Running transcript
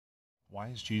Why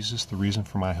is Jesus the reason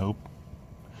for my hope?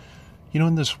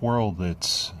 In this world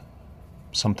that's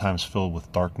sometimes filled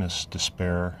with darkness,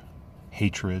 despair,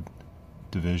 hatred,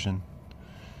 division,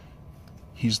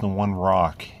 He's the one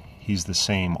rock. He's the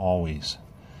same always.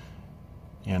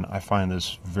 And I find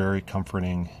this very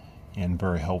comforting and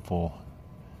very helpful,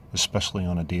 especially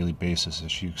on a daily basis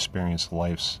as you experience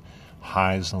life's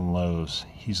highs and lows.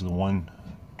 He's the one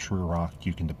true rock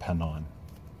you can depend on.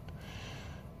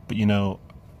 But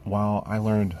while I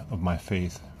learned of my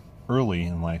faith early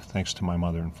in life, thanks to my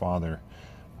mother and father,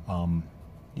 I'm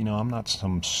not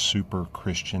some super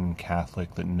Christian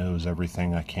Catholic that knows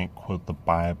everything. I can't quote the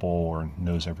Bible or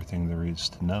knows everything there is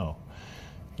to know.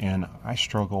 And I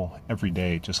struggle every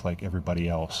day, just like everybody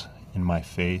else, in my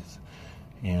faith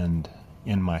and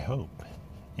in my hope.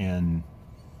 And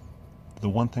the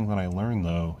one thing that I learned,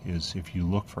 though, is if you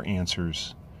look for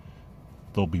answers,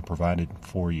 they'll be provided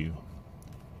for you.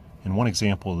 And one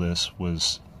example of this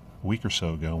was a week or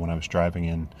so ago when I was driving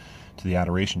in to the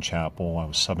Adoration Chapel. I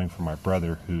was subbing for my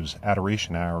brother, whose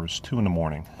adoration hour is 2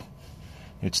 a.m.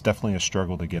 It's definitely a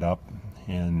struggle to get up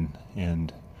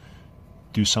and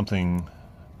do something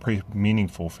pretty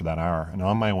meaningful for that hour. And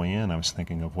on my way in, I was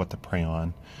thinking of what to pray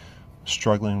on,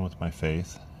 struggling with my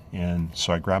faith. And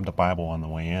so I grabbed a Bible on the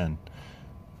way in,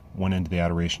 went into the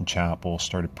Adoration Chapel,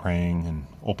 started praying, and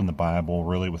opened the Bible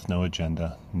really with no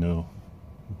agenda,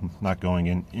 not going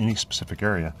in any specific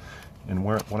area. And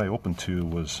what I opened to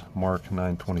was Mark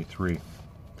 9:23.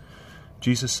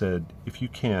 Jesus said, "If you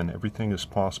can, everything is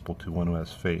possible to one who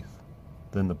has faith."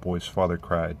 Then the boy's father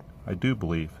cried, "I do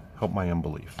believe, help my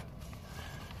unbelief."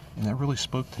 And that really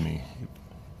spoke to me.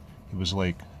 It was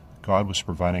like God was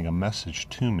providing a message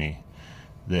to me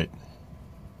that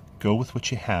go with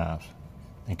what you have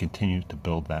and continue to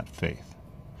build that faith.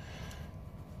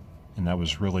 And that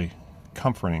was really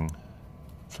comforting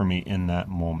for me in that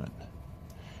moment.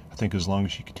 I think as long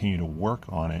as you continue to work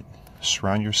on it,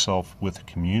 surround yourself with a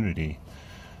community,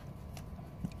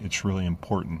 it's really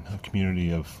important, a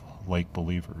community of like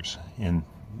believers. And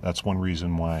that's one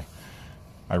reason why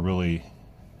I really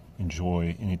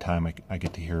enjoy any time I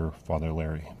get to hear Father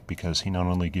Larry, because he not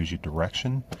only gives you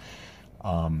direction,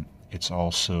 it's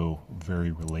also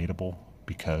very relatable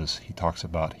because he talks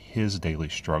about his daily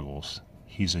struggles.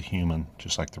 He's a human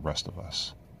just like the rest of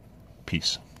us.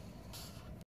 Peace.